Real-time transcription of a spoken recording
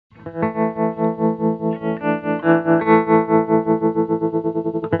Hello,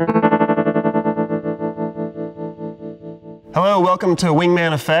 welcome to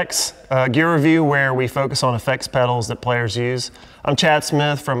WingMan Effects, a gear review where we focus on effects pedals that players use. I'm Chad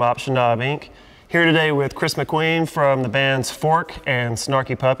Smith from OptionKnob Inc. Here today with Chris McQueen from the bands Fork and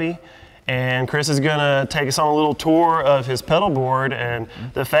Snarky Puppy. And Chris is gonna take us on a little tour of his pedal board and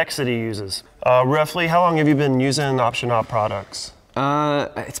the effects that he uses. Roughly, how long have you been using OptionKnob products?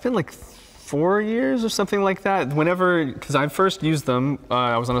 It's been like 4 years or something like that. Because I first used them,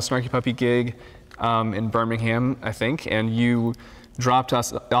 I was on a Snarky Puppy gig in Birmingham, I think, and you dropped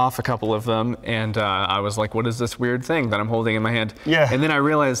us off a couple of them, and I was like, what is this weird thing that I'm holding in my hand? Yeah. And then I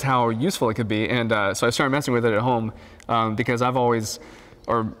realized how useful it could be, and so I started messing with it at home, because I've always,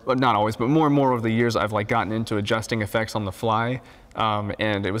 or not always, but more and more over the years, I've like gotten into adjusting effects on the fly,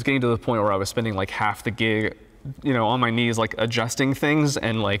 and it was getting to the point where I was spending like half the gig, you know, on my knees, like adjusting things,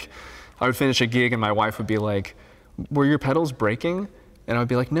 and like I would finish a gig and my wife would be like, were your pedals breaking? And I would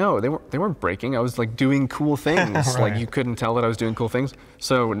be like, no, they weren't breaking. I was like doing cool things. Right. Like you couldn't tell that I was doing cool things.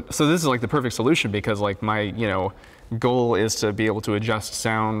 So this is like the perfect solution, because like my, you know, goal is to be able to adjust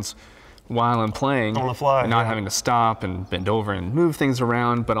sounds while I'm playing. On the fly. And not having to stop and bend over and move things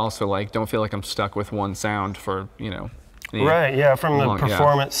around, but also like don't feel like I'm stuck with one sound for, you know. Right, yeah, from the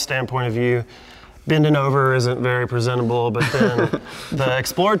performance standpoint of view, bending over isn't very presentable, but then the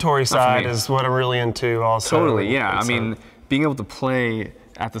exploratory side is what I'm really into also. Totally, yeah. I mean, being able to play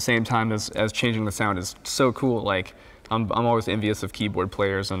at the same time as changing the sound is so cool. Like, I'm always envious of keyboard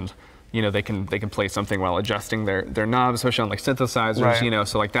players, and you know they can play something while adjusting their knobs, especially on like synthesizers. Right. You know,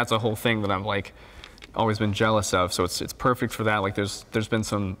 so like that's a whole thing that I'm like always been jealous of. So it's perfect for that. Like there's been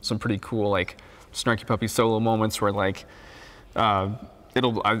some pretty cool like Snarky Puppy solo moments where like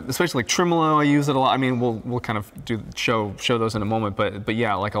especially like tremolo, I use it a lot. I mean, we'll kind of show those in a moment, but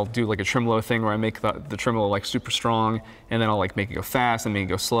yeah, like I'll do like a tremolo thing where I make the tremolo like super strong, and then I'll like make it go fast and make it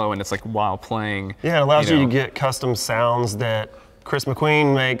go slow, and it's like while playing. Yeah, it allows you to get custom sounds that Chris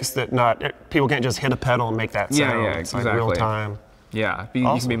McQueen makes that people can't just hit a pedal and make that sound. Yeah, it's exactly. Like real time. Yeah, you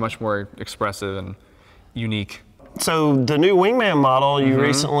can be much more expressive and unique. So the new WingMan model, you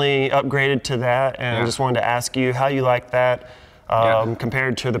recently upgraded to that, and I just wanted to ask you how you like that.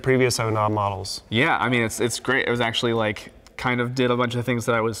 Compared to the previous OptionKnob models. Yeah, I mean, it's great. It was actually like, kind of did a bunch of things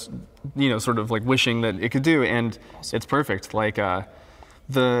that I was, you know, sort of like wishing that it could do, and it's perfect. Like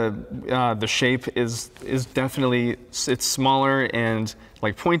the shape is definitely, it's smaller and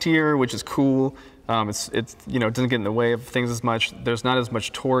like pointier, which is cool. It's you know, it doesn't get in the way of things as much. There's not as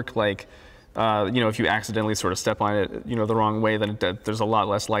much torque, like you know, if you accidentally sort of step on it, you know, the wrong way, then there's a lot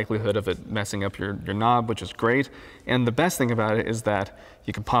less likelihood of it messing up your knob, which is great. And the best thing about it is that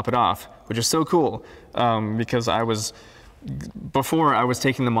you can pop it off, which is so cool, because before I was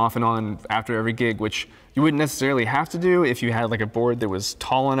taking them off and on after every gig, which you wouldn't necessarily have to do if you had like a board that was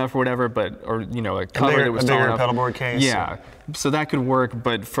tall enough or whatever, or you know, a cover that was tall enough. A bigger pedal board case. Yeah, so that could work,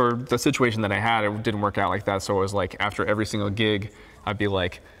 but for the situation that I had, it didn't work out like that. So it was like after every single gig, I'd be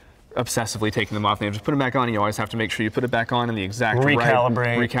like obsessively taking them off, and you just put them back on, and you always have to make sure you put it back on in the exact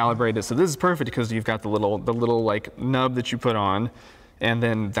recalibrate it. So this is perfect because you've got the little like nub that you put on, and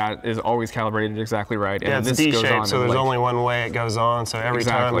then that is always calibrated exactly right. Yeah, and it's D-shaped, so there's only one way it goes on, so every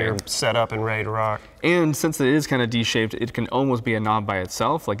time you're set up and ready to rock. And since it is kind of D-shaped, it can almost be a knob by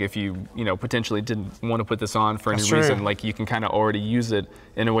itself. Like if you potentially didn't want to put this on for any reason, like you can kind of already use it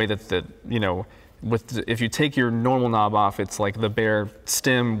in a way that you know, if you take your normal knob off, it's like the bare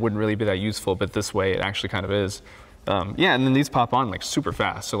stem wouldn't really be that useful, but this way it actually kind of is. Yeah, and then these pop on like super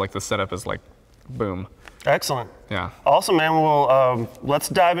fast, so like the setup is like, boom. Excellent. Yeah. Awesome, man. Well, let's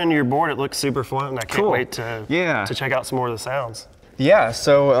dive into your board. It looks super fun, and I can't wait to check out some more of the sounds. Yeah.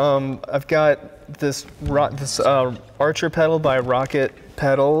 So I've got this Archer pedal by Rocket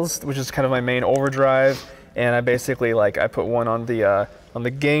Pedals, which is kind of my main overdrive, and I basically I put one on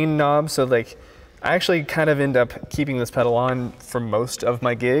the gain knob, so like I actually kind of end up keeping this pedal on for most of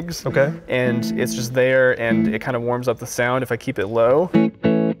my gigs. Okay. And it's just there, and it kind of warms up the sound if I keep it low.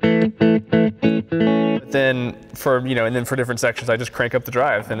 Then for different sections, I just crank up the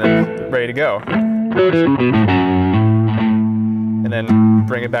drive and then ready to go. And then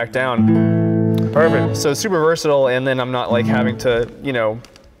bring it back down. Perfect. So super versatile, and then I'm not like having to,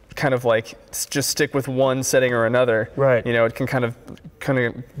 kind of like just stick with one setting or another. Right. It can kind of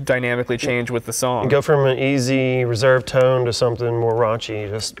dynamically change with the song. And go from an easy reserved tone to something more raunchy,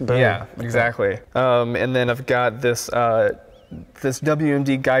 just boom. Yeah, exactly. And then I've got this this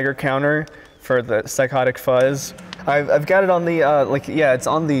WMD Geiger counter for the psychotic fuzz. I've got it on the it's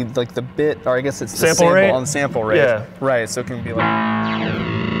on the the bit, or I guess it's the sample rate on the sample rate. Yeah. Right. So it can be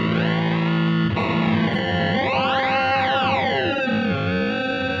like.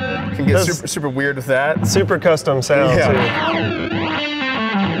 can get super weird with that. Super custom sound too.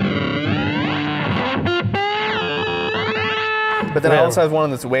 But then I also have one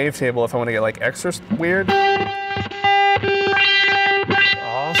on this wavetable if I want to get like extra weird.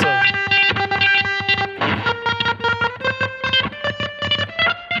 Awesome.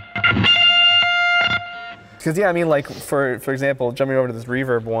 Because yeah, I mean, like for example, jumping over to this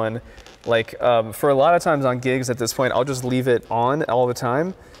reverb one, like for a lot of times on gigs at this point, I'll just leave it on all the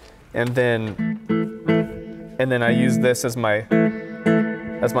time, and then I use this as my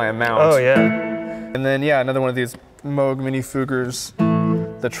amount. Oh yeah. And then yeah, another one of these Moog Mini Fuggers,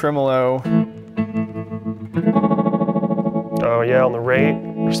 the tremolo. Oh yeah, on the rate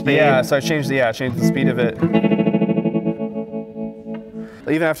or speed. Yeah, so I changed the speed of it.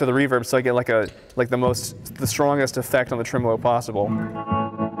 Even after the reverb, so I get the strongest effect on the tremolo possible.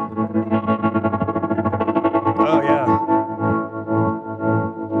 Oh yeah.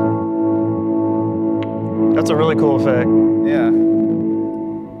 That's a really cool effect. Yeah.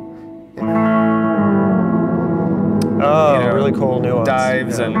 Oh, really cool nuance.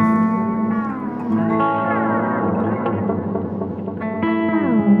 Dives and.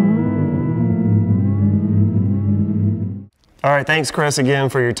 All right, thanks Chris again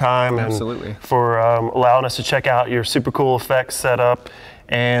for your time and for allowing us to check out your super cool effects setup.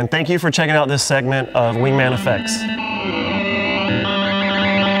 And thank you for checking out this segment of WingMan Effects.